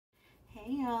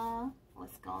Hey y'all,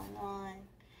 what's going on?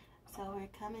 So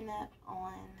we're coming up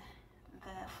on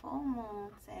the full moon,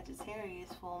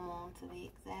 Sagittarius full moon to be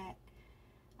exact.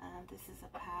 This is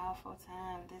a powerful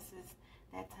time. This is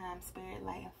that time Spirit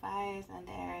light and fires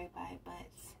under everybody's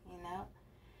butts, you know?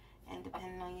 And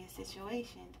depending on your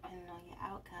situation, depending on your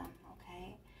outcome,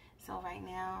 okay? So right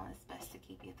now, it's best to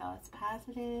keep your thoughts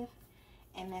positive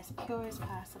and as pure as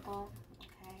possible.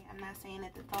 I'm not saying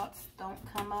that the thoughts don't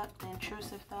come up, the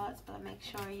intrusive thoughts, but make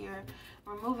sure you're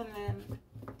removing them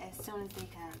as soon as they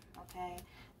come, okay?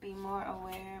 Be more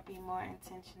aware, be more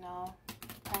intentional,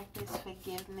 practice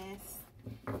forgiveness.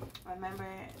 Remember,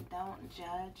 don't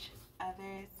judge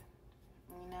others.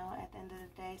 You know, at the end of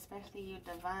the day, especially you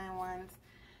divine ones,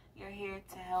 you're here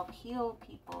to help heal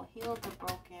people, heal the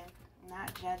broken,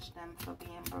 not judge them for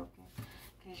being broken.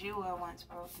 Because you were once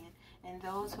broken. And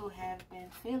those who have been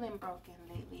feeling broken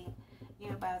lately,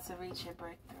 you're about to reach your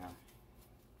breakthrough.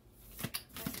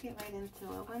 Let's get right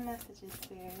into it. What messages,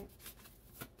 Spirit?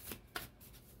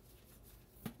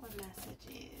 What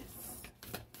messages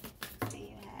do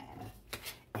you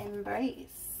have?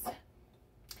 Embrace.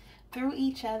 Through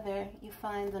each other, you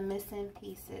find the missing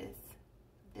pieces.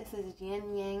 This is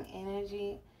yin-yang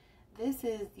energy. This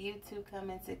is you two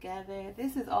coming together.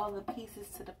 This is all the pieces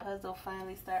to the puzzle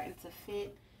finally starting to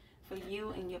fit for you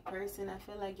and your person. I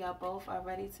feel like y'all both are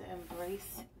ready to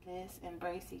embrace this,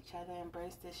 embrace each other,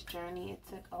 embrace this journey. It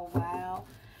took a while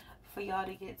for y'all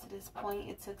to get to this point.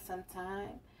 It took some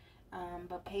time.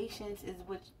 But patience is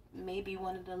what may be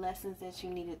one of the lessons that you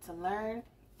needed to learn.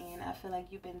 And I feel like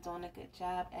you've been doing a good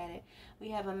job at it. We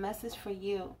have a message for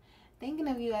you. Thinking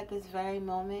of you at this very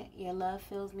moment. Your love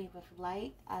fills me with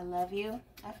light. I love you.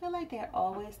 I feel like they're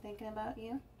always thinking about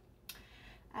you.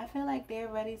 I feel like they're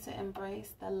ready to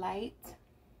embrace the light.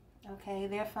 Okay,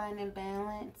 they're finding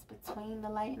balance between the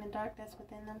light and the dark that's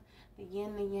within them. The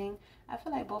yin and the yang. I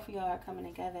feel like both of y'all are coming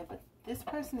together. But this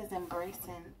person is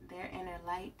embracing their inner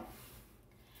light.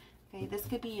 Okay, this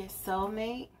could be your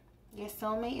soulmate. Your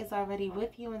soulmate is already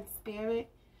with you in spirit.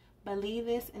 Believe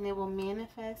this and it will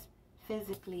manifest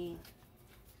physically.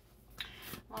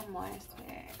 One more,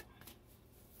 Spirit.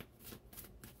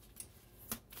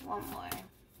 One more.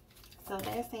 So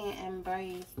they're saying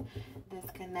embrace this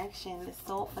connection, the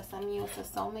soul. For some of you, it's a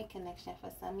soulmate connection.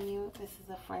 For some of you, this is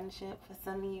a friendship. For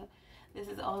some of you, this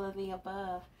is all of the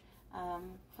above.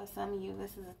 For some of you,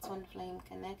 this is a twin flame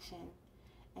connection.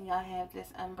 And y'all have this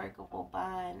unbreakable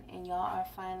bond. And y'all are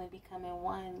finally becoming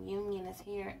one. Union is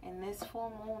here. And this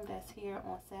full moon that's here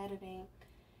on Saturday,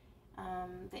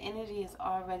 the energy is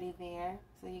already there.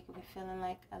 So you could be feeling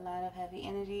like a lot of heavy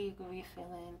energy. You could be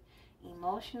feeling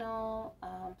emotional,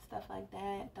 stuff like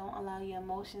that. Don't allow your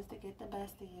emotions to get the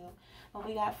best of you. But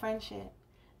we got friendship.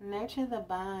 Nurture the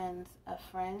bonds of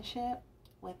friendship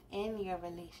within your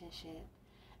relationship,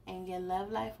 and your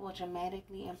love life will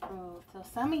dramatically improve. So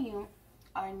some of you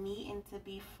are needing to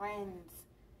be friends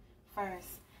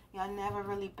first. Y'all never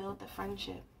really built the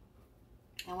friendship.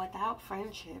 And without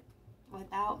friendship,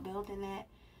 without building that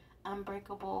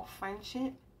unbreakable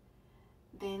friendship,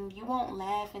 then you won't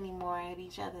laugh anymore at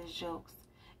each other's jokes.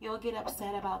 You'll get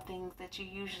upset about things that you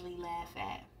usually laugh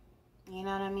at. You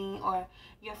know what I mean? Or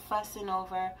you're fussing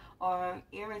over or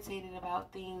irritated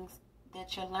about things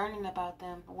that you're learning about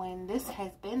them when this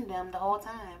has been them the whole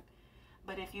time.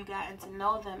 But if you gotten to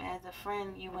know them as a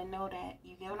friend, you would know that.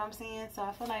 You get what I'm saying? So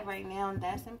I feel like right now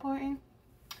that's important.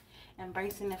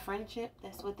 Embracing the friendship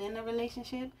that's within the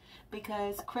relationship,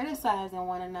 because criticizing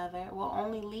one another will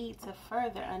only lead to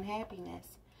further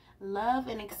unhappiness. Love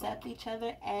and accept each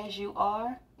other as you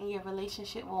are, and your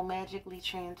relationship will magically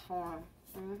transform.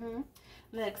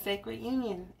 Look, sacred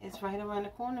union is right around the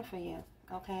corner for you,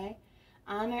 okay?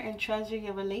 Honor and treasure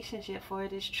your relationship, for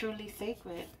it is truly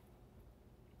sacred.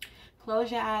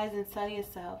 Close your eyes and tell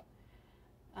yourself,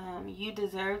 you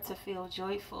deserve to feel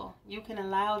joyful. You can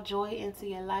allow joy into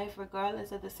your life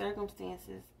regardless of the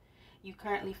circumstances you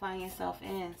currently find yourself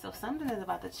in. So something is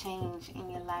about to change in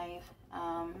your life.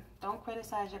 Don't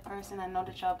criticize your person. I know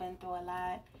that y'all been through a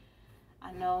lot.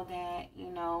 I know that, you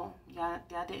know, y'all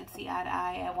didn't see eye to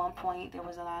eye at one point. There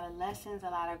was a lot of lessons, a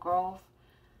lot of growth,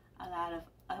 a lot of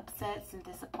upsets and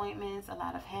disappointments, a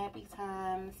lot of happy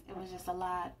times. It was just a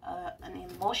lot, an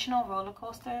emotional roller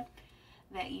coaster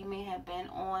that you may have been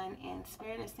on, and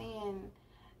Spirit is saying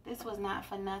this was not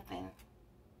for nothing.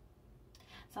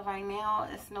 So right now,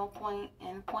 it's no point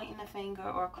in pointing a finger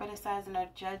or criticizing or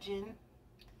judging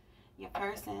your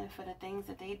person for the things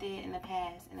that they did in the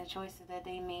past and the choices that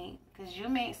they made, because you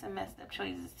made some messed up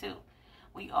choices too.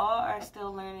 We all are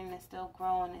still learning and still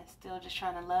growing and still just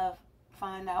trying to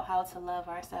find out how to love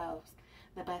ourselves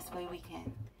the best way we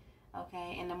can.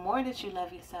 Okay? And the more that you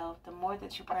love yourself, the more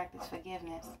that you practice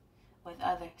forgiveness with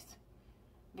others.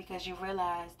 Because you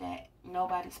realize that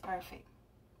nobody's perfect.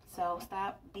 So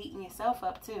stop beating yourself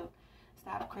up too.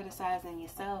 Stop criticizing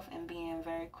yourself and being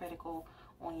very critical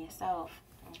on yourself.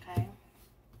 Okay?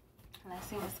 Let's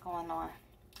see what's going on.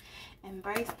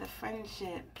 Embrace the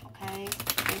friendship. Okay?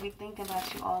 They be thinking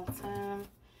about you all the time.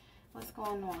 What's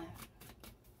going on?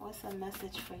 What's a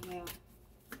message for you?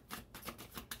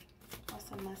 What's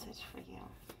a message for you?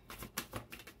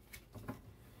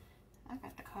 I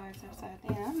got the cards upside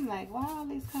down. I'm like, why are all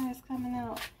these cards coming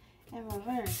out in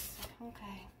reverse?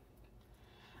 Okay.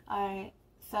 Alright.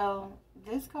 So,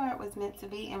 this card was meant to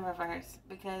be in reverse.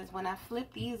 Because when I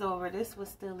flipped these over, this was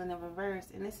still in the reverse.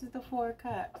 And this is the Four of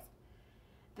Cups.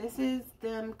 This is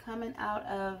them coming out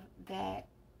of that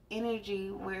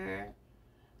energy where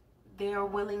they're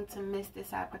willing to miss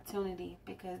this opportunity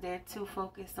because they're too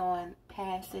focused on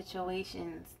past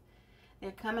situations.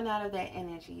 They're coming out of that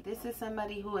energy. This is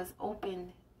somebody who is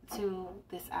open to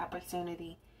this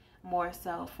opportunity more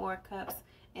so. Four Cups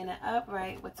in an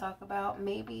upright would talk about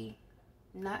maybe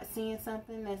not seeing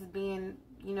something that's being,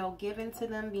 you know, given to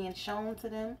them, being shown to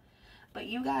them. But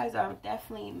you guys are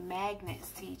definitely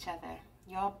magnets to each other.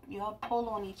 Y'all pull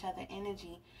on each other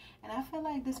energy. And I feel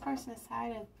like this person is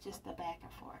tired of just the back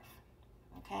and forth.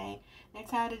 Okay? They're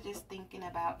tired of just thinking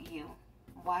about you,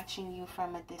 watching you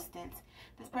from a distance.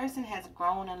 This person has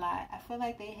grown a lot. I feel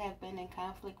like they have been in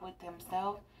conflict with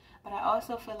themselves, but I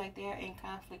also feel like they're in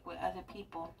conflict with other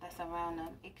people that's around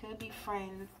them. It could be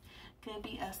friends, could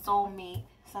be a soulmate,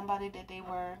 somebody that they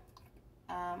were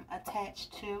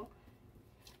attached to.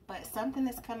 But something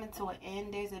is coming to an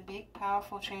end. There's a big,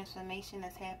 powerful transformation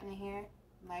that's happening here.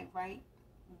 Like right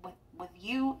with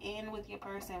you and with your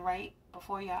person right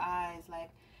before your eyes. Like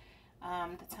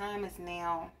the time is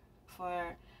now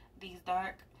for these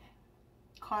dark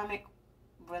karmic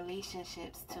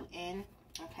relationships to end.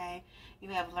 Okay? You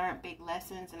have learned big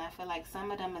lessons, and I feel like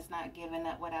some of them is not giving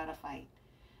up without a fight.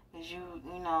 Because you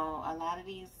know, a lot of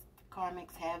these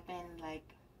karmics have been like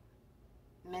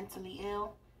mentally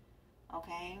ill.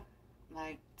 Okay,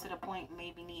 like to the point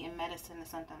maybe needing medicine or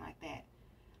something like that.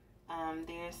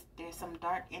 There's some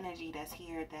dark energy that's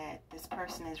here that this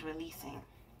person is releasing.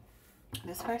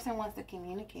 This person wants to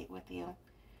communicate with you.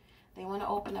 They want to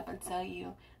open up and tell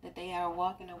you that they are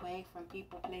walking away from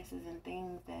people, places, and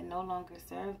things that no longer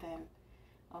serve them.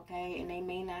 Okay, and they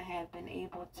may not have been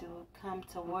able to come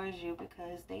towards you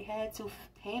because they had to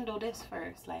handle this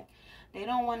first. Like, they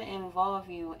don't want to involve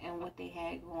you in what they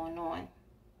had going on.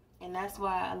 And that's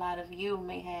why a lot of you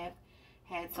may have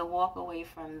had to walk away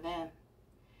from them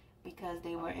because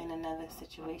they were in another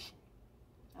situation.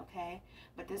 Okay?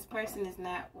 But this person is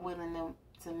not willing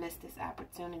to miss this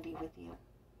opportunity with you.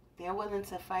 They're willing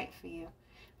to fight for you.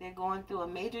 They're going through a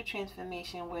major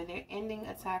transformation where they're ending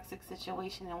a toxic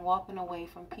situation and walking away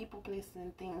from people, places,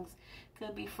 and things.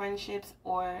 Could be friendships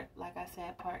or, like I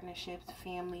said, partnerships,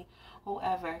 family,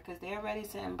 whoever. Because they're ready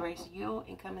to embrace you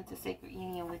and come into sacred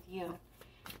union with you.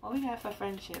 What we got for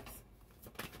friendships?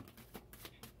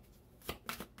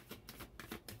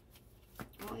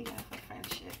 What we got for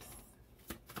friendships?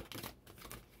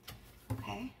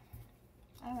 Okay.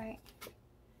 All right.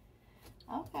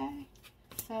 Okay.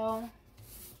 So,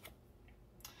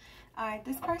 alright,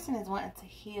 this person is wanting to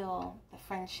heal the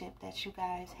friendship that you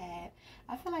guys had.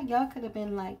 I feel like y'all could have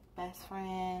been like best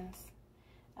friends.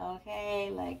 Okay,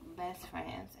 like best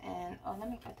friends. And, oh, let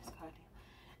me put this card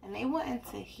down. And they wanting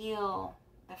to heal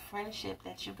the friendship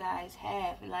that you guys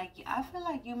have. Like, I feel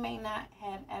like you may not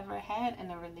have ever had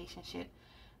in a relationship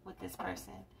with this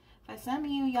person. For some of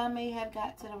you, y'all may have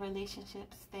got to the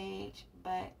relationship stage,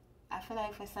 but I feel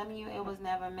like for some of you, it was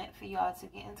never meant for y'all to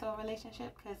get into a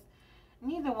relationship because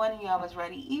neither one of y'all was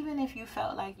ready. Even if you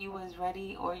felt like you was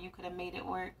ready or you could have made it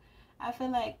work, I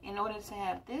feel like in order to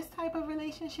have this type of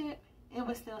relationship, it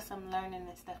was still some learning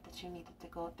and stuff that you needed to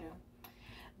go through.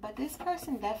 But this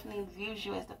person definitely views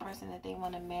you as the person that they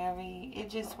want to marry. It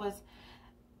just was,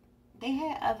 they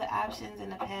had other options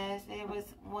in the past. There was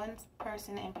one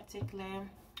person in particular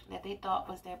that they thought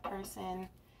was their person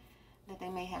that they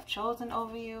may have chosen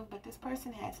over you. But this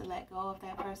person had to let go of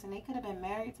that person. They could have been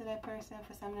married to that person,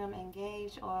 for some of them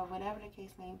engaged or whatever the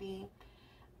case may be.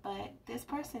 But this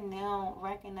person now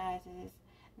recognizes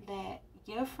that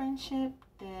your friendship,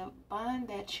 the bond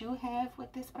that you have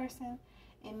with this person,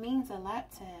 it means a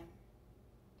lot to him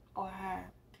or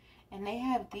her. And they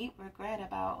have deep regret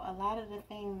about a lot of the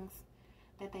things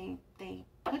that they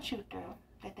put you through,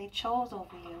 that they chose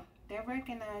over you. They're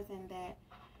recognizing that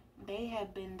they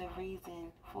have been the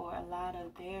reason for a lot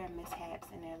of their mishaps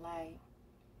in their life.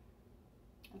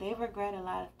 They regret a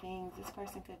lot of things. This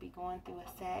person could be going through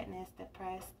a sadness,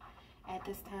 depressed at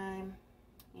this time,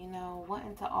 you know,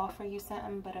 wanting to offer you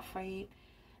something but afraid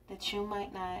that you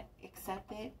might not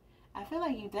accept it. I feel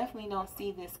like you definitely don't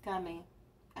see this coming.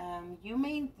 You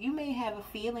may have a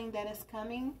feeling that it's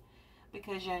coming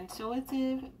because you're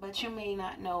intuitive, but you may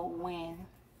not know when.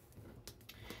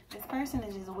 This person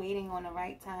is just waiting on the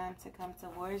right time to come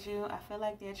towards you. I feel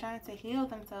like they're trying to heal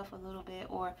themselves a little bit,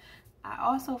 or I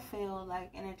also feel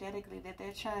like energetically that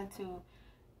they're trying to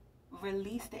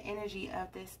release the energy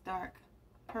of this dark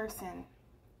person.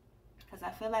 Because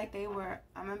I feel like they were,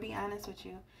 I'm going to be honest with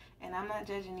you, and I'm not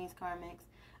judging these karmics.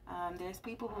 There's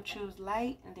people who choose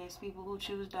light and there's people who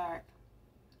choose dark.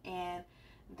 And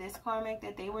this karmic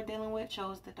that they were dealing with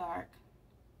chose the dark.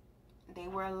 They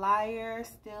were a liar,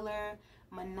 stealer,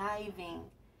 conniving,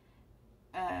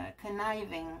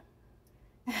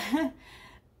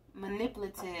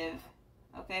 manipulative.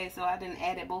 Okay, so I done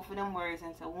added both of them words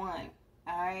into one.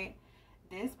 Alright,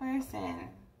 this person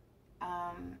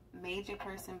made your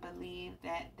person believe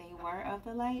that they were of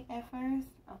the light at first.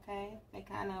 Okay, they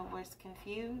kind of was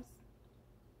confused.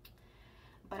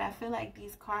 But I feel like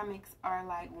these karmics are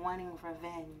like wanting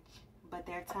revenge, but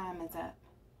their time is up.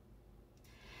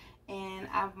 And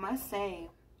I must say,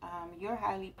 you're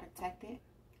highly protected.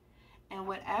 And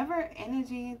whatever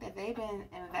energy that they've been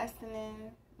investing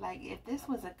in, like if this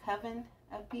was a coven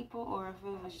of people, or if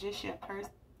it was just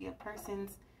your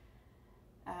person's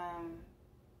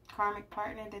karmic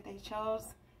partner that they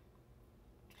chose,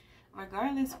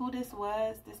 regardless who this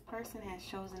was, this person has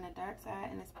chosen the dark side,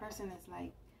 and this person is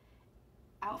like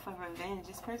out for revenge.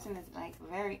 This person is like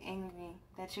very angry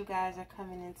that you guys are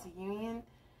coming into union.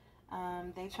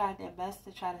 They tried their best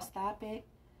to try to stop it.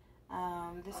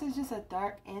 This is just a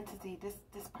dark entity.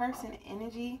 This person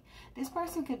energy, this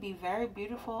person could be very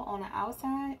beautiful on the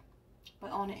outside,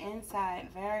 but on the inside,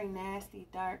 very nasty,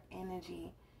 dark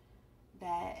energy.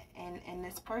 That and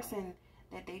this person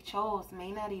that they chose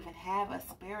may not even have a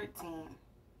spirit team.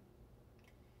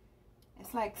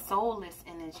 It's like soulless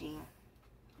energy,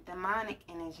 demonic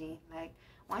energy. Like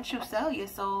once you sell your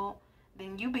soul,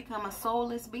 then you become a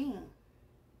soulless being.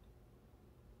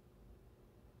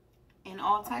 And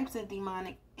all types of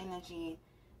demonic energy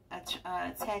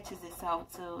attaches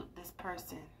itself to this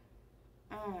person.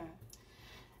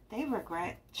 They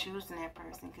regret choosing that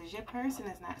person, because your person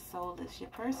is not soulless. Your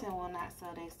person will not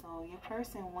sell their soul. Your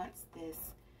person wants this.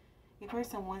 Your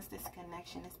person wants this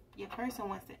connection. Your person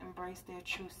wants to embrace their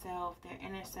true self, their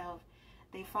inner self.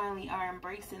 They finally are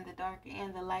embracing the dark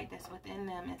and the light that's within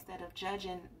them instead of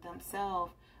judging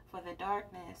themselves for the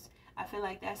darkness. I feel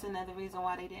like that's another reason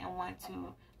why they didn't want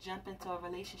to jump into a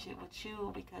relationship with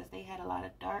you, because they had a lot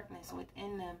of darkness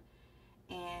within them,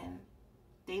 and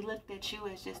they looked at you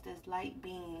as just this light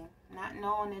being, not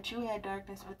knowing that you had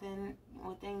darkness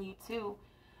within you too.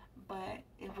 But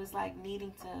it was like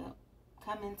needing to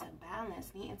come into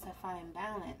balance, needing to find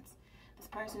balance. This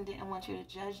person didn't want you to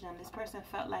judge them. This person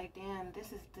felt like, damn, this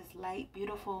is this light,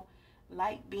 beautiful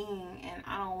light being, and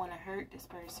I don't want to hurt this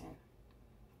person.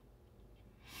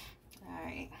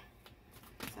 Alright,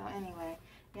 so anyway,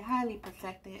 you're highly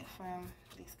protected from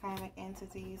these karmic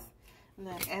entities.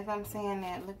 Look, as I'm saying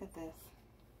that, look at this.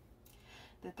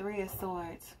 The Three of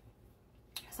Swords.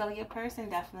 So your person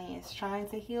definitely is trying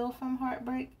to heal from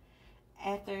heartbreak.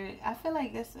 I feel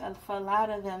like this, for a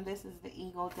lot of them, this is the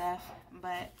ego death.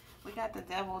 But we got the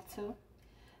Devil too.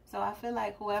 So I feel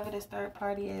like whoever this third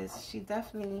party is, she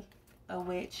definitely a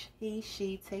witch. He,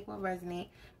 she, take what resonate.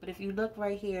 But if you look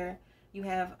right here, you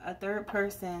have a third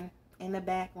person in the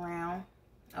background.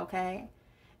 Okay?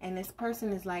 And this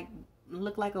person is like,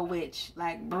 look like a witch,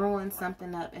 like brewing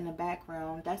something up in the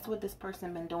background. That's what this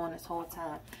person been doing this whole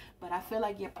time. But I feel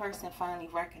like your person finally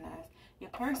recognized. Your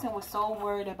person was so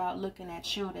worried about looking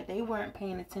at you that they weren't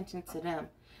paying attention to them,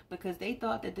 because they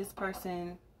thought that this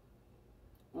person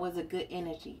was a good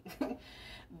energy.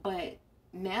 But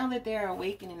now that they're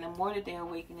awakening, the more that they're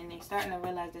awakening, they're starting to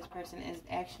realize this person is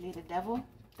actually the devil,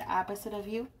 the opposite of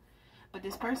you. But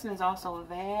this person is also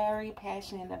very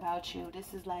passionate about you.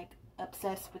 This is like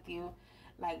obsessed with you,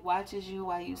 like watches you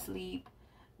while you sleep,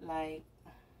 like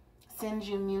sends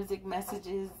you music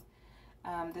messages.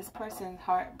 This person's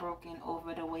heartbroken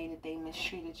over the way that they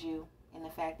mistreated you, and the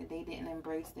fact that they didn't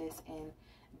embrace this and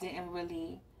didn't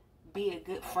really be a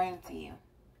good friend to you.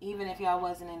 Even if y'all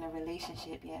wasn't in a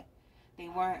relationship yet, they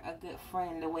weren't a good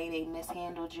friend. The way they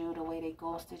mishandled you, the way they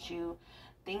ghosted you,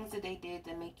 things that they did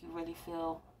to make you really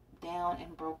feel down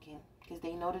and broken, because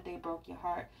they know that they broke your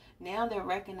heart. Now they're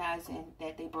recognizing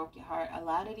that they broke your heart. A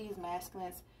lot of these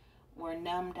masculines were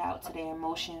numbed out to their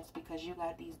emotions because you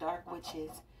got these dark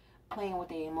witches playing with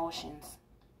their emotions.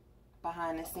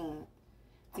 behind the scenes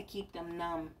to keep them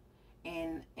numb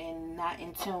and not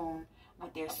in tune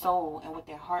with their soul and what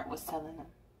their heart was telling them.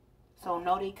 So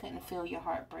no, they couldn't feel your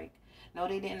heart break. No,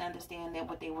 they didn't understand that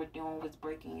what they were doing was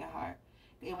breaking your heart.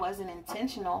 It wasn't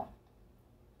intentional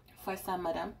for some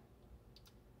of them,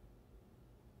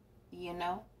 you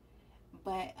know.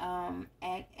 But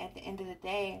at the end of the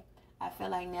day, I feel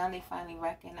like now they finally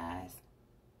recognize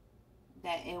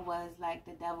that it was like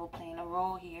the devil playing a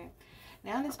role here.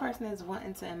 Now this person is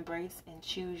wanting to embrace and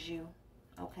choose you,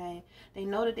 okay? They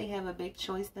know that they have a big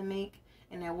choice to make,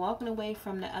 and they're walking away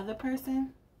from the other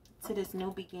person to this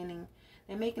new beginning.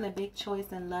 They're making a big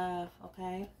choice in love,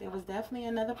 okay? There was definitely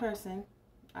another person,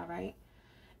 all right?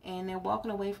 And they're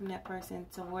walking away from that person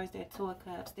towards their Two of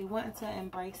Cups. They want to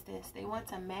embrace this. They want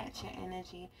to match your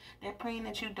energy. They're praying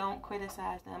that you don't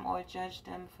criticize them or judge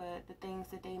them for the things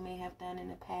that they may have done in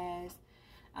the past.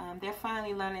 They're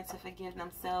finally learning to forgive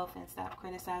themselves and stop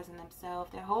criticizing themselves.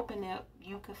 They're hoping that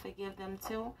you could forgive them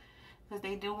too, because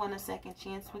they do want a second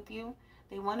chance with you.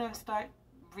 They want to start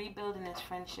rebuilding this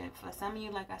friendship. For some of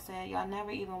you, like I said, y'all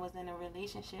never even was in a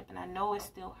relationship, and I know it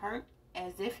still hurt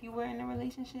as if you were in a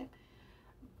relationship,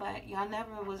 but y'all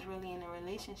never was really in a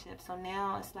relationship. So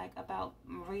now it's like about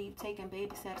taking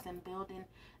baby steps and building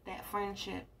that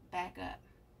friendship back up,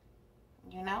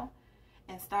 you know,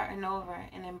 and starting over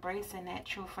and embracing that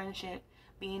true friendship,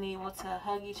 being able to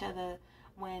hug each other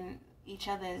when each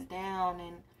other is down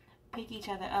and pick each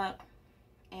other up,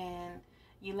 and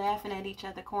you laughing at each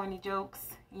other corny jokes,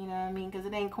 you know what I mean? Because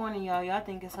it ain't corny, y'all. Y'all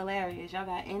think it's hilarious. Y'all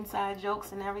got inside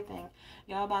jokes and everything.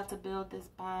 Y'all about to build this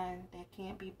bond that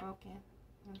can't be broken.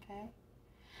 Okay,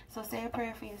 so say a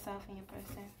prayer for yourself and your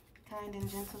person. Kind and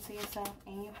gentle to yourself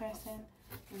and your person.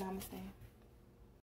 Namaste.